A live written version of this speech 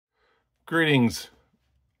Greetings,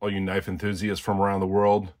 all you knife enthusiasts from around the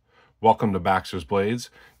world. Welcome to Baxter's Blades.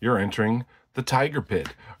 You're entering the Tiger Pit.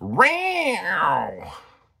 Row!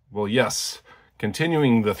 Well, yes,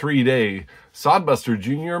 continuing the 3-day Sodbuster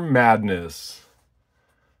Jr. madness.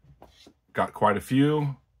 Got quite a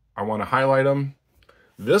few. I want to highlight them.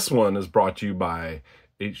 This one is brought to you by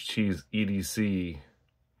HT's EDC.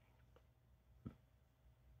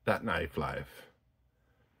 That knife life.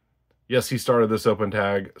 Yes, he started this open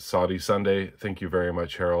tag, Soddy Sunday. Thank you very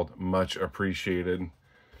much, Harold. Much appreciated.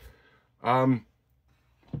 I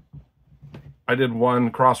did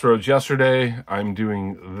one Crossroads yesterday. I'm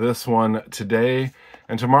doing this one today.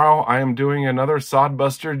 And tomorrow I am doing another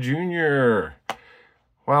Sodbuster Jr.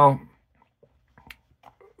 Well,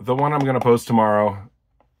 the one I'm going to post tomorrow,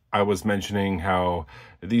 I was mentioning how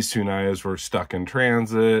these two knives were stuck in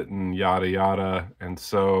transit and yada yada. And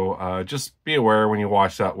so just be aware when you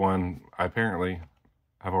watch that one, apparently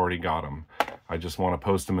I've already got them. I just want to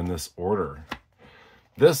post them in this order.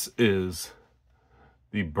 This is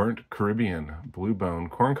the Burnt Caribbean Blue Bone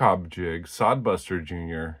Corncob Jig Sodbuster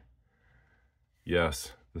Jr.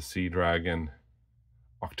 Yes, the Sea Dragon.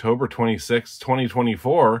 October 26,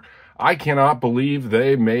 2024. I cannot believe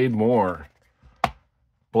they made more.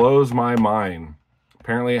 Blows my mind.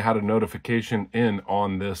 Apparently I had a notification in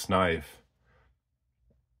on this knife.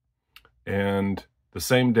 And the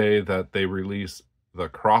same day that they released the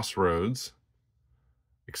Crossroads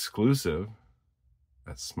exclusive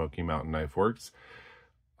at Smoky Mountain Knife Works,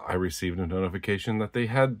 I received a notification that they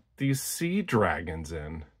had these Sea Dragons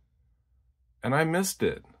in. And I missed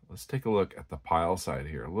it. Let's take a look at the pile side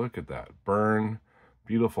here. Look at that. Burn.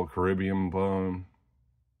 Beautiful Caribbean bone.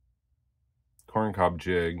 Corncob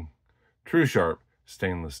jig. True sharp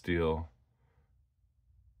stainless steel.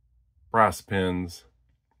 Brass pins.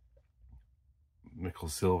 Nickel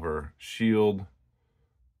silver shield.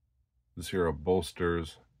 Zero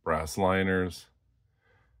bolsters. Brass liners.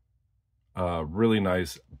 Really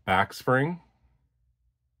nice back spring.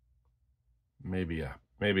 Maybe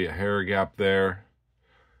a hair gap there.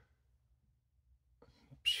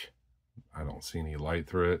 I don't see any light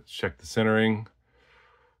through it. Check the centering.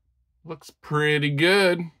 Looks pretty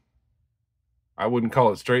good. I wouldn't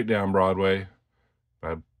call it straight down Broadway,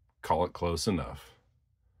 but I'd call it close enough.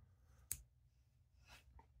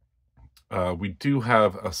 We do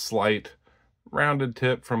have a slight rounded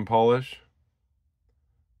tip from polish.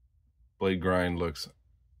 Blade grind looks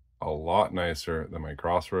a lot nicer than my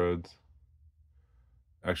Crossroads.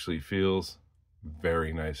 Actually feels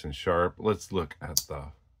very nice and sharp. Let's look at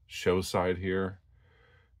the show side here.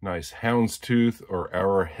 Nice houndstooth or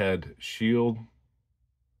arrowhead shield.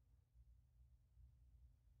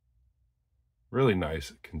 Really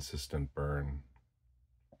nice, consistent burn.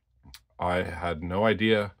 I had no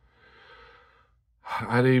idea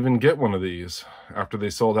I'd even get one of these. After they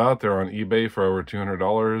sold out, they're on eBay for over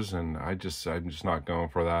 $200, and I'm just not going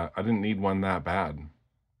for that. I didn't need one that bad.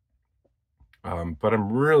 But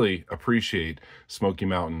I'm really appreciate Smoky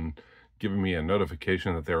Mountain giving me a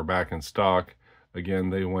notification that they were back in stock. Again,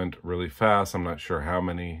 they went really fast. I'm not sure how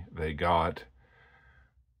many they got.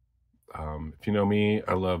 If you know me,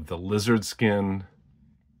 I love the lizard skin,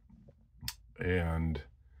 and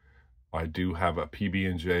I do have a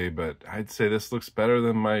PB&J, but I'd say this looks better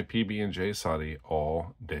than my PB&J Soddy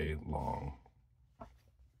all day long.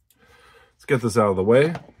 Let's get this out of the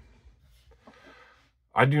way.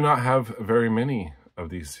 I do not have very many of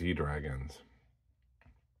these Sea Dragons.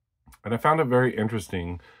 And I found it very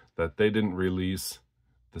interesting that they didn't release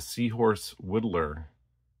the Seahorse Whittler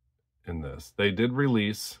in this. They did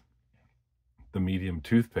release the medium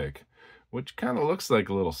toothpick, which kind of looks like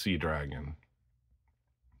a little Sea Dragon.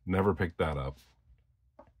 Never picked that up.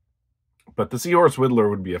 But the Seahorse Whittler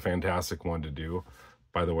would be a fantastic one to do.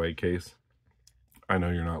 By the way, Case, I know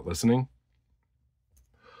you're not listening.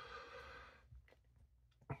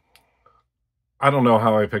 I don't know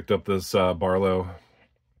how I picked up this Barlow.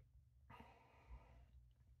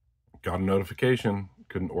 Got a notification.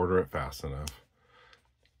 Couldn't order it fast enough.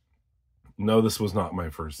 No, this was not my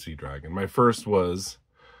first Sea Dragon. My first was,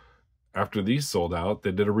 after these sold out,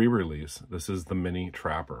 they did a re-release. This is the Mini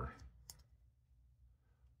Trapper.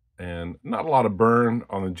 And not a lot of burn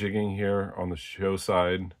on the jigging here on the show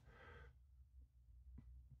side.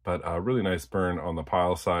 But a really nice burn on the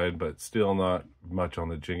pile side, but still not much on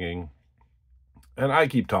the jigging. And I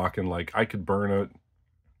keep talking like I could burn it,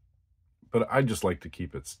 but I just like to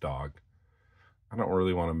keep it stock. I don't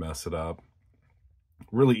really want to mess it up.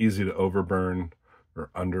 Really easy to overburn or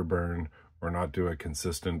underburn or not do a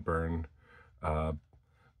consistent burn.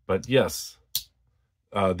 But yes,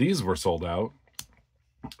 these were sold out.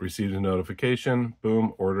 Received a notification,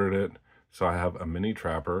 boom, ordered it. So I have a mini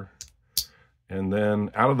trapper. And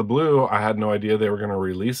then out of the blue, I had no idea they were going to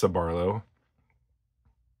release a Barlow.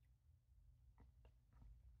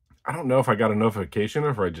 I don't know if I got a notification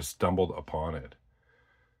or if I just stumbled upon it,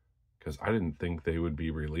 because I didn't think they would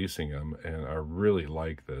be releasing them. And I really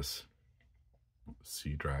like this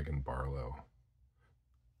Sea Dragon Barlow.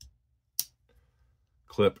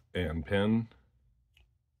 Clip and pin.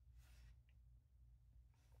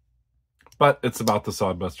 But it's about the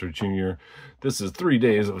Sodbuster Jr. This is 3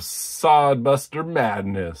 days of Sodbuster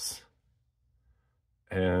madness.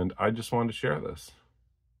 And I just wanted to share this.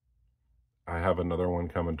 I have another one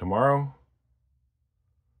coming tomorrow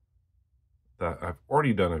that I've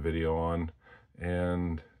already done a video on,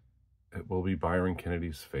 and it will be Byron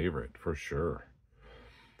Kennedy's favorite for sure.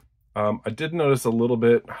 I did notice a little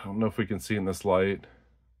bit, I don't know if we can see in this light,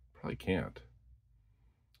 probably can't.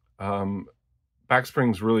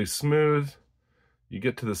 Backspring's really smooth. You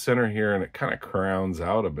get to the center here and it kind of crowns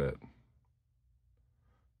out a bit.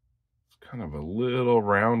 It's kind of a little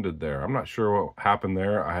rounded there. I'm not sure what happened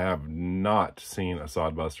there. I have not seen a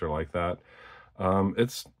Sodbuster like that.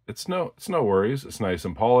 It's no worries. It's nice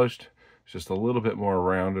and polished. It's just a little bit more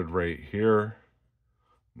rounded right here.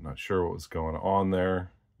 I'm not sure what was going on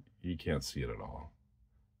there. You can't see it at all.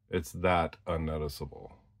 It's that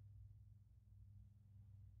unnoticeable.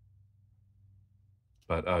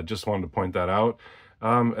 But just wanted to point that out.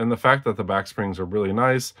 And the fact that the back springs are really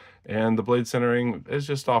nice and the blade centering is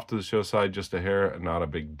just off to the show side, just a hair, not a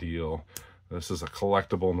big deal. This is a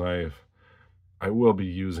collectible knife. I will be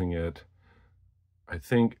using it. I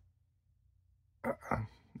think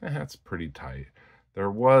that's pretty tight.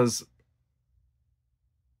 It's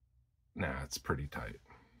pretty tight.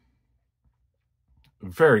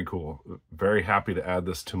 Very cool. Very happy to add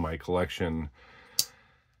this to my collection.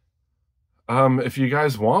 If you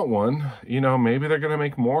guys want one, you know, maybe they're going to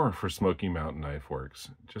make more for Smoky Mountain Knife Works.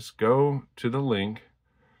 Just go to the link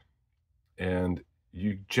and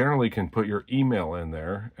you generally can put your email in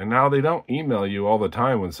there. And now they don't email you all the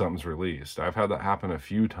time when something's released. I've had that happen a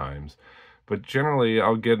few times. But generally,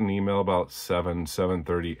 I'll get an email about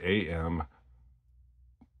 7:30 a.m.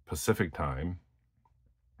 Pacific time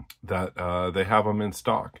that they have them in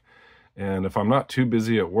stock. And if I'm not too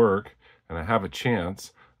busy at work and I have a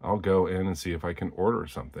chance, I'll go in and see if I can order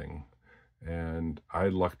something. And I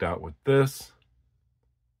lucked out with this.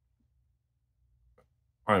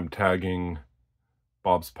 I'm tagging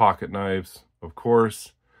Bob's Pocket Knives, of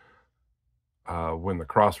course. When the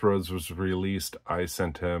Crossroads was released, I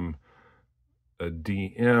sent him a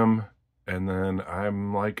DM. And then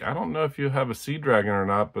I'm like, I don't know if you have a Sea Dragon or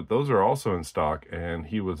not, but those are also in stock. And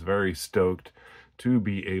he was very stoked to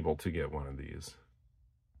be able to get one of these.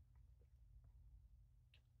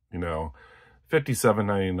 You know,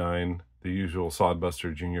 $57.99, the usual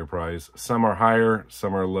Sodbuster Junior price. Some are higher,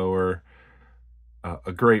 some are lower.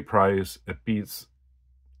 A great price. It beats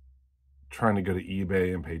trying to go to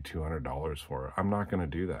eBay and pay $200 for it. I'm not going to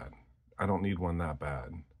do that. I don't need one that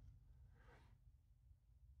bad.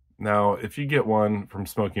 Now, if you get one from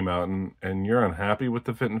Smoky Mountain and you're unhappy with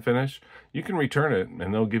the fit and finish, you can return it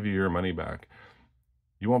and they'll give you your money back.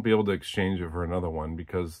 You won't be able to exchange it for another one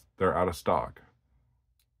because they're out of stock.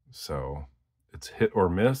 So it's hit or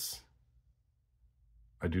miss.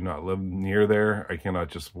 I do not live near there. I cannot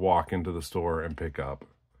just walk into the store and pick up.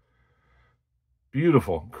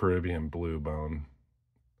 Beautiful Caribbean blue bone.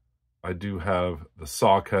 I do have the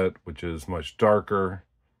saw cut, which is much darker.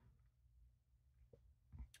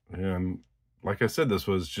 And like I said, this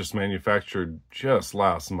was just manufactured just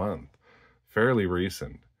last month. Fairly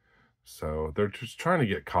recent. So they're just trying to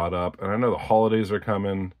get caught up. And I know the holidays are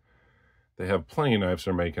coming. They have plenty of knives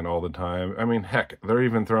they're making all the time. I mean, heck, they're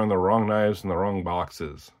even throwing the wrong knives in the wrong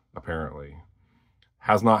boxes, apparently.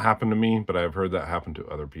 Has not happened to me, but I've heard that happen to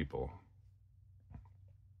other people.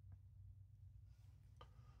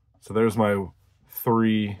 So there's my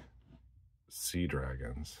 3 Sea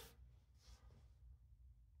Dragons.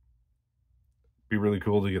 Be really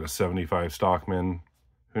cool to get a 75 Stockman.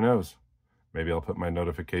 Who knows? Maybe I'll put my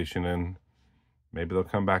notification in. Maybe they'll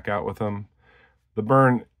come back out with them. The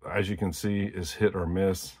burn, as you can see, is hit or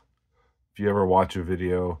miss. If you ever watch a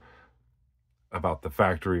video about the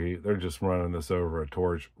factory, they're just running this over a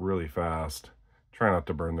torch really fast. Try not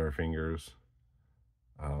to burn their fingers.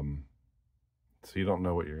 So you don't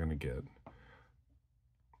know what you're going to get.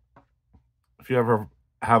 If you ever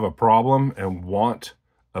have a problem and want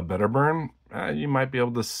a better burn, you might be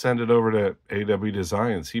able to send it over to AW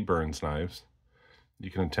Designs. He burns knives.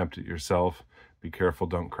 You can attempt it yourself. Be careful,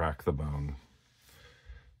 don't crack the bone.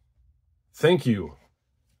 Thank you,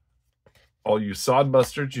 all you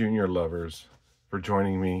Sodbuster Junior lovers, for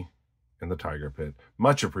joining me in the Tiger Pit.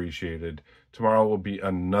 Much appreciated. Tomorrow will be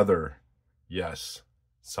another, yes,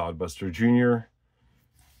 Sodbuster Jr.,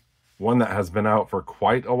 one that has been out for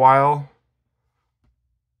quite a while.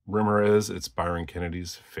 Rumor is it's Byron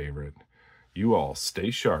Kennedy's favorite. You all stay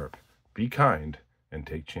sharp, be kind, and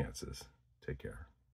take chances. Take care.